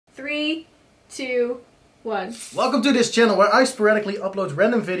3, 2, 1. Welcome to this channel where I sporadically upload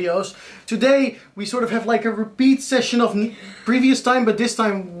random videos. Today we sort of have like a repeat session of previous time, but this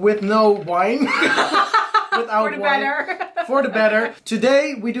time with no wine. Without For the wine. better. For the better.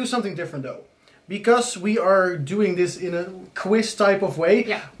 Today we do something different though. Because we are doing this in a quiz type of way.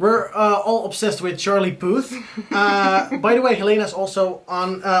 Yeah. We're all obsessed with Charlie Puth. By the way, Helena's also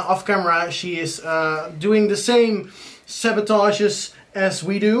on off camera. She is doing the same sabotages as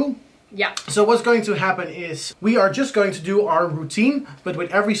we do. Yeah. So what's going to happen is we are just going to do our routine, but with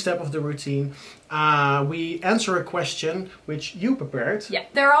every step of the routine we answer a question which you prepared. Yeah,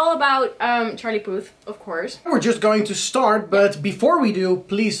 they're all about Charlie Puth, of course. We're just going to start, but before we do,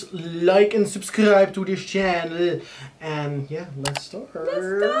 please like and subscribe to this channel. And yeah, let's start. Let's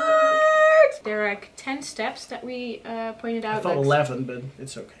start! There are like 10 steps that we pointed out. I thought 11, but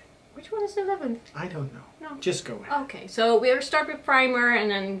it's okay. Which one is 11? I don't know. No. Just go ahead. Okay, so we'll start with primer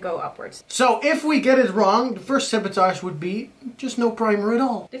and then go upwards. So if we get it wrong, the first sabotage would be just no primer at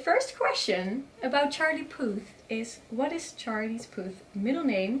all. The first question about Charlie Puth is, what is Charlie Puth's middle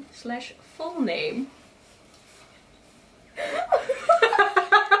name / full name?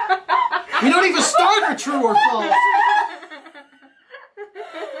 We don't even start with true or false.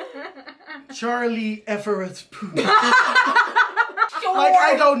 Charlie Everett Puth. Like,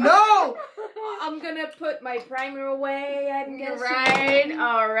 I don't know! I'm gonna put my primer away, I'm guessing. Right,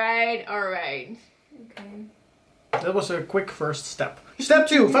 alright. Okay. That was a quick first step. Step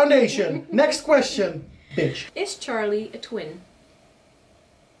 2, foundation. Next question. Bitch. Is Charlie a twin?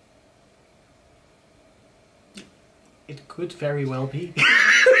 It could very well be.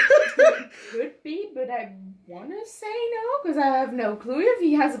 Could be, but I wanna say no, because I have no clue if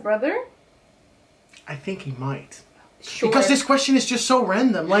he has a brother. I think he might. Sure. Because this question is just so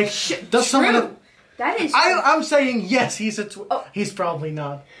random. Like, does someone have... That is I'm saying yes, he's a twin. Oh. He's probably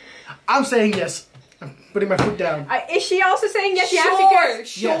not. I'm saying yes. I'm putting my foot down. Is she also saying yes?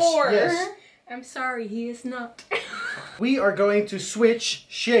 Sure. Yes. I'm sorry, he is not. We are going to switch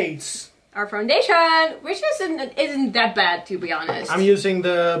shades. Our foundation, which isn't that bad, to be honest. I'm using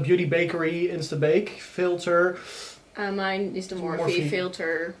the Beauty Bakery Instabake filter. Mine is the Morphe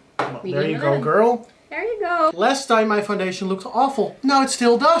filter. Well, there you go, 11. girl. There you go. Last time my foundation looked awful. Now it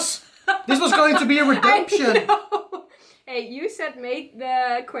still does. This was going to be a redemption. Hey, you said make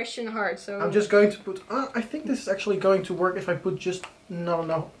the question hard, so... I'm just going to put... I think this is actually going to work if I put just not a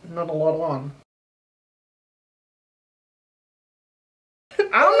lot on.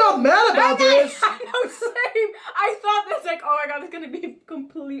 I'm not mad about this. I know, same. I thought that's like, oh my god, it's gonna be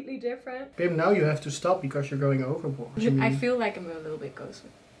completely different. Babe, now you have to stop because you're going overboard. I feel like I'm a little bit closer.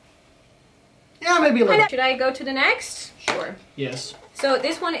 Yeah, maybe a little. Should I go to the next? Sure. Yes. So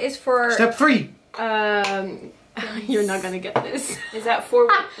this one is for... Step 3. You're not gonna get this. Is that for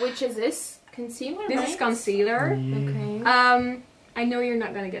which is this? Concealer, This right? is concealer. Yeah. Okay. I know you're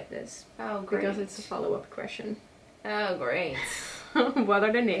not gonna get this. Oh, great. Because it's a follow-up question. Oh, great. What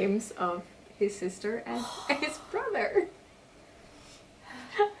are the names of his sister and his brother?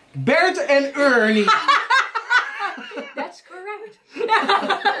 Bert and Ernie. That's correct.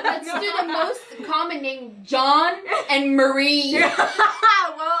 Let's do the most common name, John and Marie.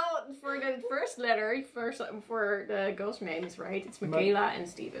 Well, for the first letter, for the girl's names, right? It's Michaela and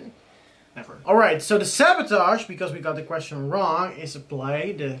Steven. Never. Alright, so the sabotage, because we got the question wrong, is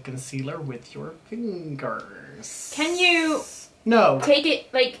apply the concealer with your fingers. Can you No. take it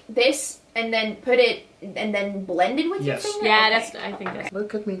like this and then put it and then blend it with Yes. your finger? Yeah, Okay. I think that's...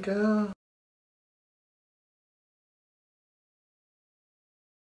 Look at me go.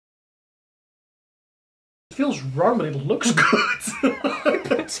 It feels wrong, but it looks good.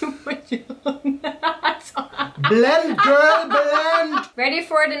 Put too much on that. Blend, girl, blend. Ready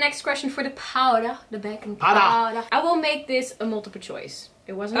for the next question for the powder, the baking Powder. powder. I will make this a multiple choice.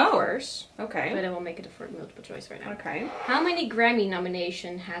 It wasn't a course, Okay. but I will make it a multiple choice right now. Okay. How many Grammy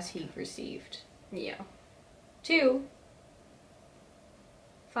nominations has he received? Yeah. 2,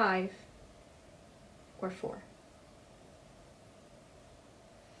 5, or 4?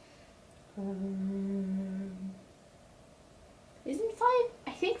 Isn't 5?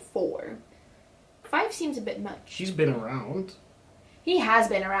 I think 4. 5 seems a bit much. She's been around. He has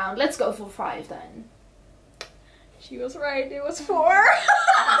been around. Let's go for 5 then. She was right, it was 4.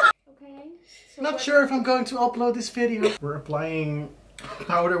 Okay. So Not what- sure if I'm going to upload this video. We're applying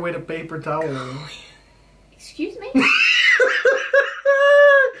powder with a paper towel. Excuse me?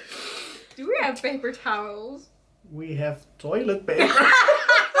 Do we have paper towels? We have toilet paper. To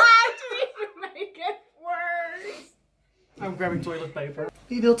even make it worse. I'm grabbing toilet paper.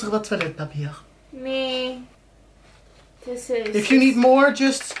 Wie wilt er wat toiletpapier? Me. This is... If you need more,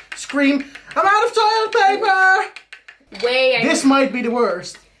 just scream, I'm out of toilet paper! This might be the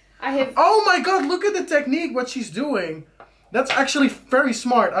worst. Oh my god, look at the technique, what she's doing. That's actually very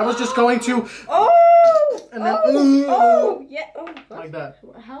smart. I was just going to... Oh! And then... Yeah. Oh, like that.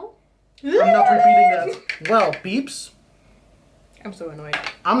 How? I'm not repeating that. Well, peeps. I'm so annoyed.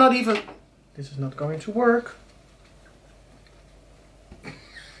 I'm not even... This is not going to work.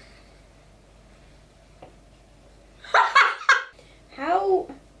 How?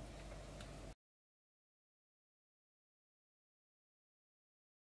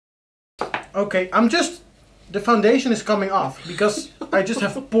 Okay, I'm just... The foundation is coming off because I just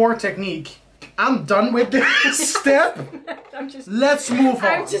have poor technique. I'm done with this step. Let's move on.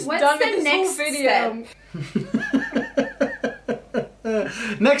 I'm just done with this whole video.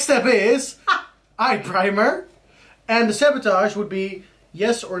 Next step is eye primer. And the sabotage would be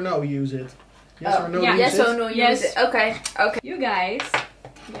yes or no use it. Yes or no use it. Yes or no use it. Okay. Okay. You guys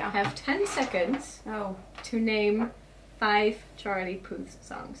have 10 seconds to name 5 Charlie Puth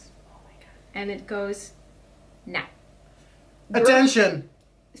songs. Oh my god. And it goes now. Attention.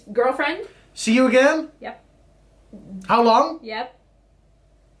 Girlfriend. See you again? Yep. How long? Yep.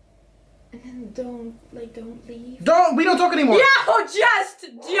 And then don't leave. We don't talk anymore. Yeah, just.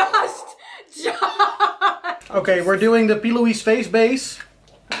 Okay, we're doing the P. Louise face base.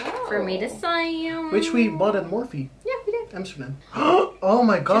 For me to sign. Which we bought at Morphe. Yeah, we did. Amsterdam. Oh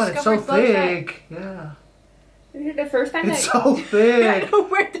my god, it's so thick. Yeah. Is it the first time it's so thick. I don't know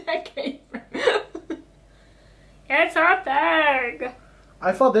where that came from. It's a thing.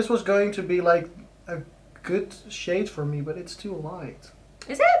 I thought this was going to be like a good shade for me, but it's too light.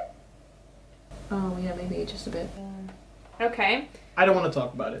 Is it? Oh yeah, maybe just a bit. Okay. I don't want to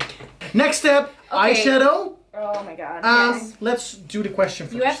talk about it. Next step, eyeshadow. Oh my god. Yes. Let's do the question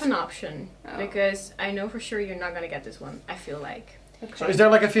first. You have an option because I know for sure you're not gonna get this one. I feel like. Okay. So is there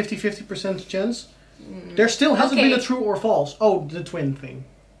like a 50-50% chance? There still hasn't been a true or false. Oh, the twin thing.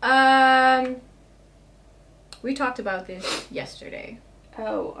 We talked about this yesterday.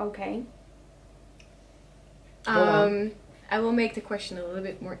 Oh, okay. I will make the question a little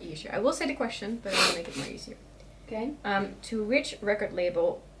bit more easier. I will say the question, but I will make it more easier. Okay. To which record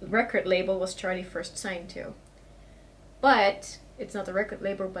label was Charlie first signed to? But it's not the record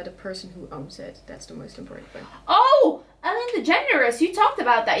label, but the person who owns it. That's the most important one. Oh, Ellen DeGeneres. You talked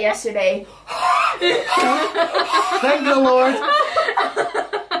about that yesterday. Thank the Lord.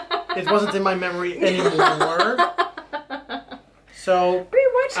 It wasn't in my memory anymore. So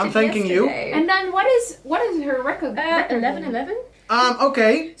I'm thanking you. And then what is her record? 1111.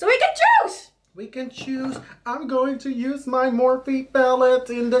 Okay. So we can choose. We can choose. I'm going to use my Morphe palette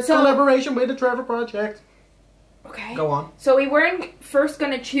in the collaboration with the Trevor Project. Okay. Go on. So we weren't first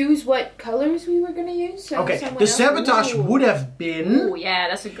gonna choose what colors we were gonna use. So okay. The sabotage would have been. Oh yeah,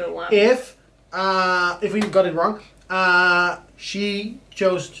 that's a good one. If we got it wrong, she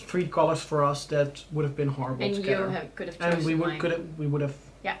chose 3 colors for us that would have been horrible. And together. You could have chosen. And we would have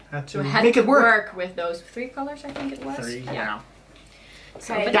had to had make to it work with those 3 colors. I think it was. 3. Yeah.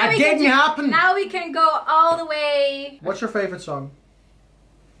 So, okay. That didn't happen. Now we can go all the way. What's your favorite song?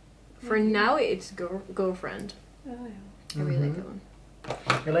 For now, it's Girlfriend. Oh, yeah. I really like that one.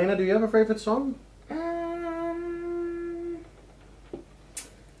 Helena, do you have a favorite song?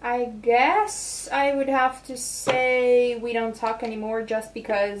 I guess I would have to say We Don't Talk Anymore just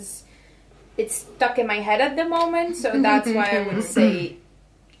because it's stuck in my head at the moment. So that's why I would say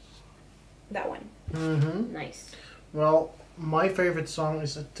that one. Mm-hmm. Nice. Well, my favorite song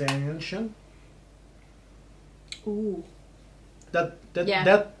is Attention. Ooh. That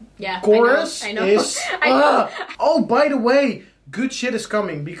Yeah, chorus I know. is... Oh, by the way, good shit is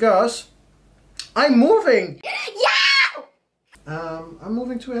coming because I'm moving. Yeah! I'm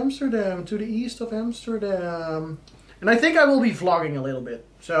moving to Amsterdam, to the east of Amsterdam. And I think I will be vlogging a little bit.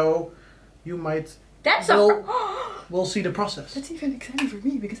 So you might... We'll see the process. That's even exciting for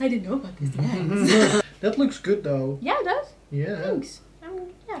me because I didn't know about this yet. That looks good though. Yeah, it does. Yeah. Thanks.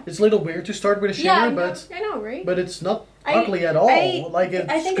 Yeah. It's a little weird to start with a shimmer, but I know, right? But it's not ugly at all.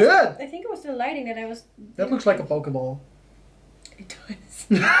 It's good. I think it was the lighting that I was. That looks like a Pokeball. It does.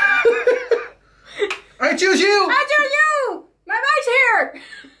 I choose you. I choose you. My mic's here.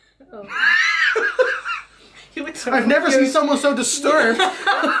 Oh. You look so I've never seen someone so disturbed.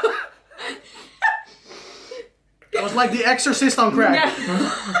 I was like the Exorcist on crack.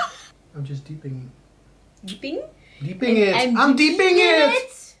 I'm just deeping. Deeping? Deeping it. I'm deeping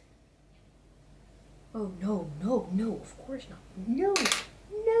it. Oh no, of course not.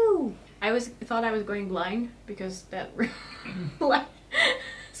 No. I thought I was going blind because that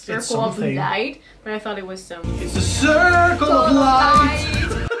circle of light, but I thought it was some. It's the circle of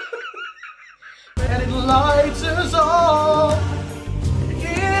light.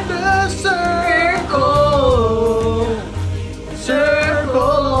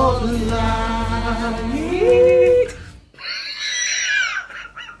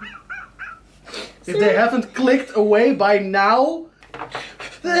 If they haven't clicked away by now,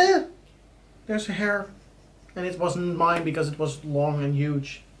 there's a hair, and it wasn't mine because it was long and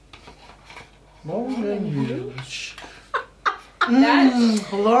huge. Long and huge.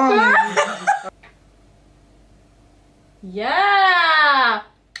 Long. Yeah.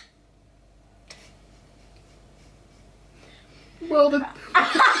 Well,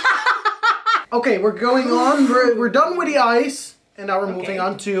 okay, we're going on. We're done with the eyes, and now we're moving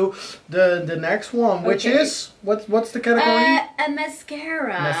on to the next one, which is what's the category? A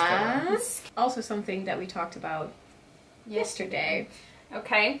mascara. Mascara. Also something that we talked about yesterday.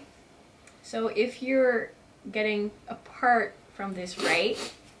 Okay. So if you're getting a part from this right,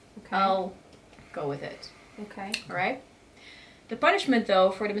 I'll go with it. Okay. All right. The punishment, though,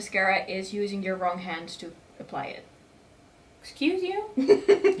 for the mascara is using your wrong hand to apply it. Excuse you?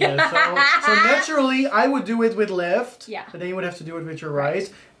 Yeah, so naturally I would do it with left. Yeah. But then you would have to do it with your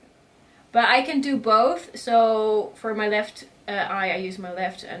right. But I can do both. So for my left eye, I use my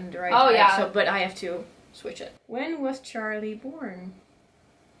left and the right eye. Yeah. So, but I have to switch it. When was Charlie born?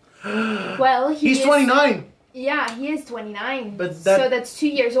 Well, he's 29. Yeah, he is 29. But so that's 2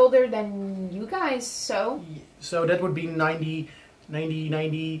 years older than you guys, so... So that would be 92.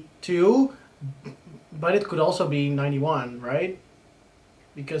 But it could also be 91, right?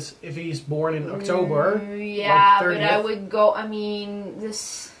 Because if he's born in October... yeah, like but I would go... I mean,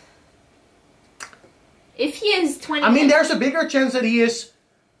 this... If he is 20... I mean, there's a bigger chance that he is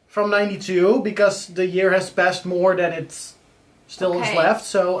from 92, because the year has passed more than it's still is left,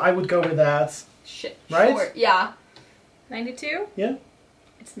 so I would go with that. Shit. Right? Sure. Yeah. 92? Yeah.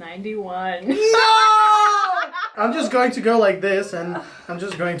 It's 91. No! I'm just going to go like this, and I'm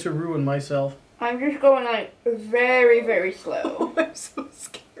just going to ruin myself. I'm just going like very, very slow. I'm so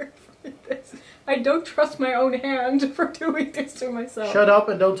scared for this. I don't trust my own hand for doing this to myself. Shut up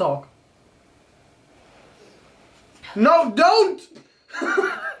and don't talk. No, don't!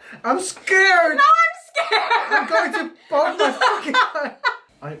 I'm scared! No, I'm scared! I'm going to poke my fucking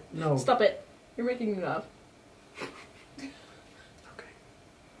eye. No. Stop it. You're making me laugh. Okay.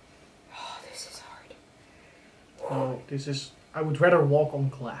 Oh, this is hard. No, this is... I would rather walk on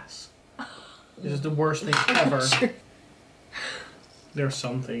glass. This is the worst thing ever. Sure. There's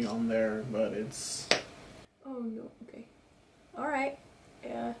something on there, but it's... Oh no, okay. Alright.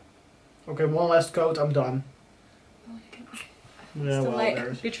 Yeah. Okay, one last coat, I'm done. Yeah, well, like,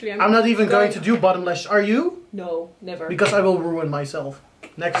 there's... literally, I'm not even going to do bottom lash. Are you? No, never. Because I will ruin myself.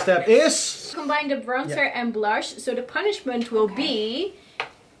 Next step is... Combine the bronzer and blush, so the punishment will be...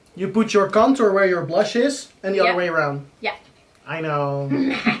 You put your contour where your blush is, and the other way around. Yeah. I know.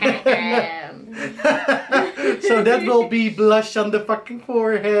 So that will be blush on the fucking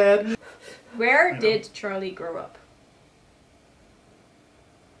forehead. Where did Charlie grow up?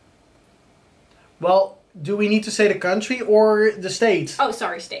 Well, do we need to say the country or the state? Oh,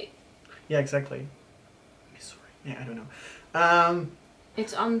 sorry, state. Yeah, exactly. Sorry. Yeah, I don't know.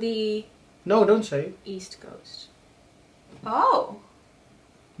 It's on the... No, don't say. East Coast. Oh.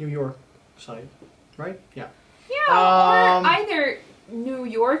 New York side, right? Yeah. Yeah, or either New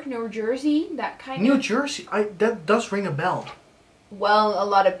York, New Jersey, that kind New of... Jersey, that does ring a bell. Well, a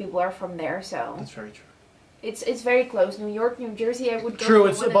lot of people are from there, so... That's very true. It's very close. New York, New Jersey, I would go True, for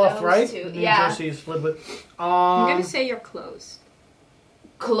it's one of above, those right? two. New Yeah. Jersey is a little bit... I'm gonna say you're close.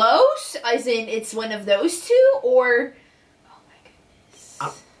 Close? As in, it's one of those two? Or... Oh my goodness.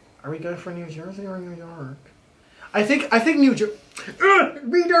 Are we going for New Jersey or New York? I think New Jersey...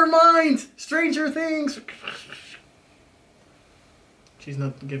 Read our minds! Stranger Things! She's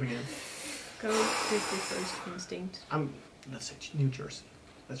not giving it. Go with your first instinct. Let's say New Jersey.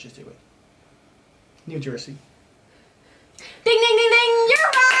 Let's just do it. New Jersey. Ding, ding, ding, ding!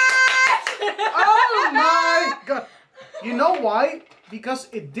 You're right! Oh my god! You know why? Because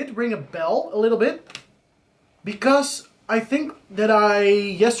it did ring a bell a little bit. Because I think that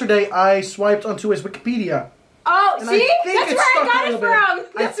yesterday I swiped onto his Wikipedia. Oh, And see? I think That's it where I stuck got a it little bit. from!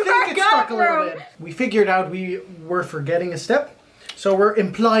 That's where I it got stuck it a little from! bit. We figured out we were forgetting a step. So we're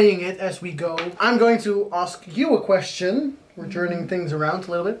implying it as we go. I'm going to ask you a question. We're turning things around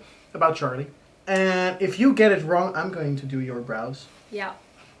a little bit. About Charlie. And if you get it wrong, I'm going to do your brows. Yeah.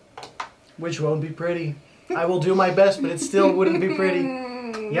 Which won't be pretty. I will do my best, but it still wouldn't be pretty.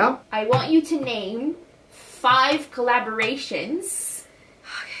 Yeah? I want you to name 5 collaborations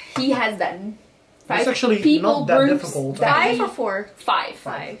he has done. It's actually people not that groups difficult. that 5 he- or 4? 5.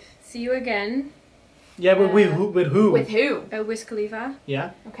 5. See you again. Yeah, but with who? With who? Wiz Khalifa.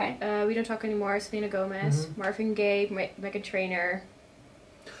 Yeah. Okay. We Don't Talk Anymore. Selena Gomez. Marvin Gaye. Meghan Trainor.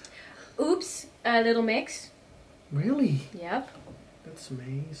 Oops. Little Mix. Really? Yep. That's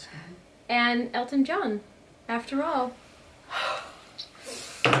amazing. and Elton John. After all.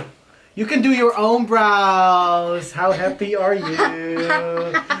 You can do your own brows. How happy are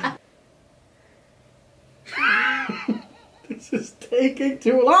you? This is taking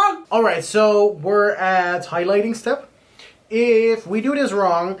too long. Alright, so we're at highlighting step. If we do this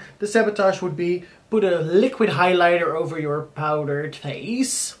wrong, the sabotage would be put a liquid highlighter over your powdered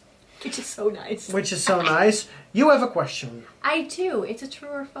face. Which is so nice. Which is so nice. You have a question. I do. It's a true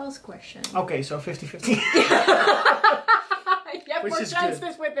or false question. Okay, so 50-50. You have Which more is chances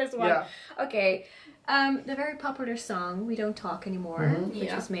good. with this one. Yeah. Okay. The very popular song "We Don't Talk Anymore,"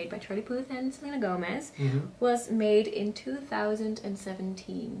 which was made by Charlie Puth and Selena Gomez, was made in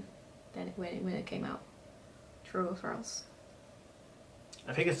 2017. Then when it came out. True or false?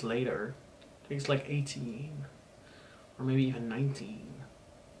 I think it's later. I think it's like 18. Or maybe even 19.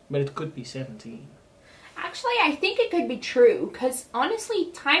 But it could be 17. Actually, I think it could be true, because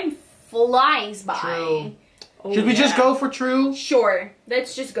honestly, time flies by. True. Oh, Should we just go for true? Sure,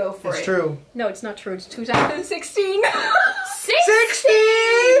 let's just go for it. It's true. No, it's not true. It's 2016.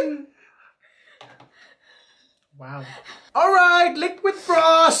 16! Wow. Alright, Liquid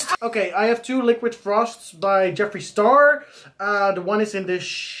Frost! Okay, I have 2 Liquid Frosts by Jeffree Star. The one is in the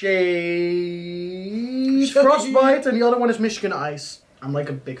shade Frostbite and the other one is Michigan Ice. I'm like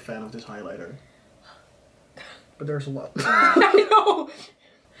a big fan of this highlighter. But there's a lot. I know.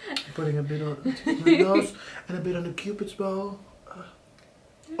 Putting a bit on my nose and a bit on the Cupid's bow.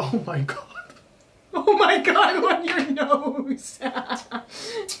 Oh my god. Oh my god, on your nose.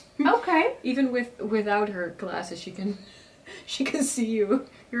 Okay. Even without her glasses, she can see you.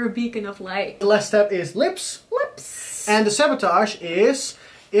 You're a beacon of light. The last step is lips. Lips. And the sabotage is,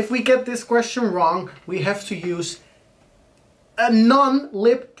 if we get this question wrong, we have to use a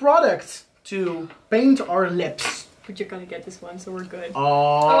non-lip product to paint our lips. But you're gonna get this one, so we're good.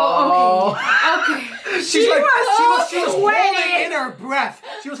 Oh, Okay. She's like, she was holding waiting. in her breath.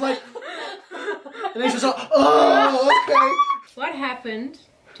 She was like, and then she was like, oh, okay. What happened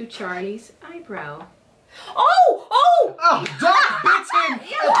to Charlie's eyebrow? Oh! Oh, duck bit him.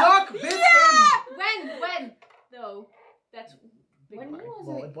 A duck bit him. When? No, that's big When part. was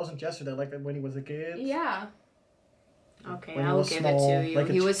Well, it? it wasn't yesterday, like when he was a kid. Yeah. Okay, When he I'll was give small, it to you. like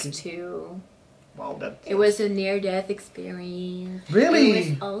a He was chicken. 2. Wow, that. It was a near-death experience. Really?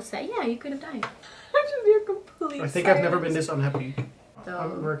 It was also, yeah, you could have died. You're complete I think I've never been this unhappy. So-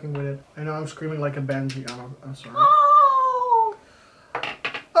 I'm working with it. I know I'm screaming like a banshee. I'm sorry. Oh!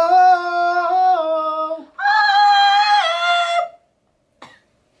 Oh!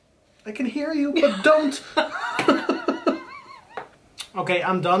 I can hear you, but don't. Okay,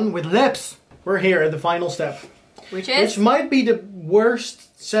 I'm done with lips. We're here at the final step, Which which might be the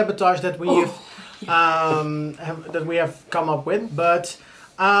worst sabotage that we have come up with. But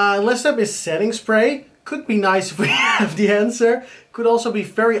last step is setting spray. Could be nice if we have the answer. Could also be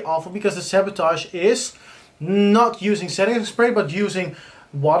very awful because the sabotage is not using setting spray, but using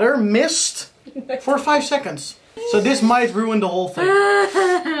water mist for 5 seconds. So this might ruin the whole thing.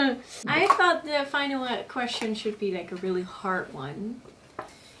 I thought the final question should be like a really hard one.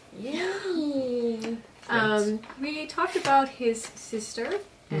 Yeah. We talked about his sister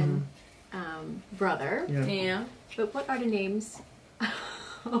and brother. Yeah. But what are the names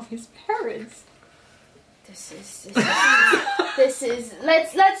of his parents? This is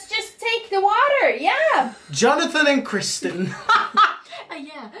let's just take the water. Yeah. Jonathan and Kristen.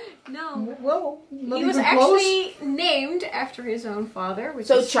 Yeah, no. Well, not He was even close. actually named after his own father, which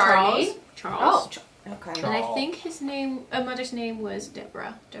So is Charlie? Charles. Oh. Okay. And I think his mother's name was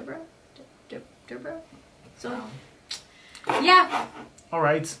Deborah. Deborah? Deborah? So, yeah.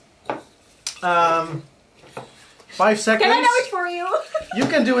 Alright. 5 seconds. Can I know it for you? You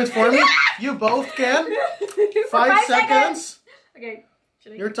can do it for me. You both can. For 5 seconds. Okay.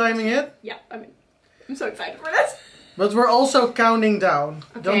 Should I? You're timing it. Yeah, I'm so excited for this. But we're also counting down.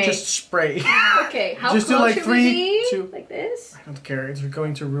 Don't Okay. just spray. Okay, how Just do close like should 3, we be? 2. Like this? I don't care. It's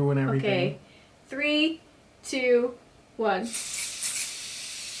going to ruin everything. Okay. 3, 2, 1.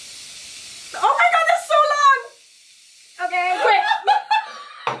 Oh my god, that's so long! Okay, quick!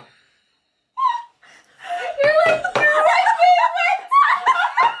 You're right there!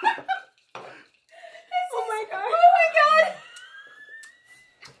 Oh my god! Oh my god!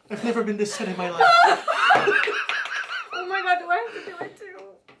 I've never been this sad in my life. Oh my god, do I have to do it too?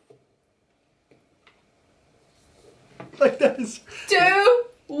 Like that is. 2,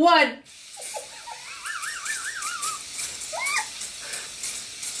 1.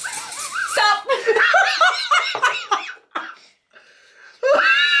 Stop.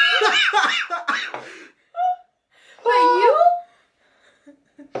 But you?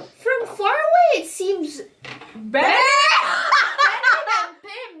 From Pim's better than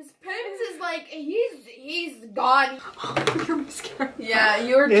Pim's. Pim's is like, he's gone. You're mascara. Yeah,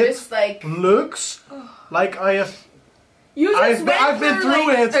 you're It just like... looks like I have... You just I've been through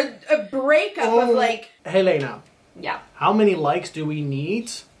like, it. A breakup of like... Helena. Yeah. How many likes do we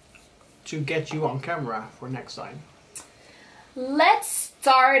need to get you on camera for next time? Let's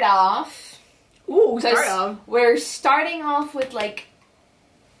start off. Ooh, start off. We're starting off with like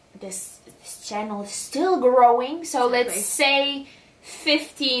this channel is still growing, so let's say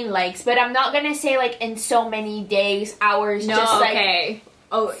 15 likes. But I'm not gonna say like in so many days, hours. No, just like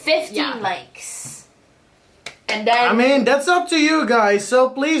okay. 15 likes. And then I mean, that's up to you guys. So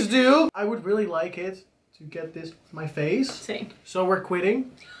please do. I would really like it to get this off my face. Same. So we're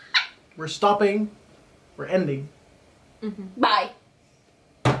quitting. We're stopping. We're ending. bye.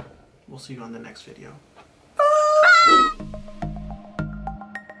 We'll see you on the next video.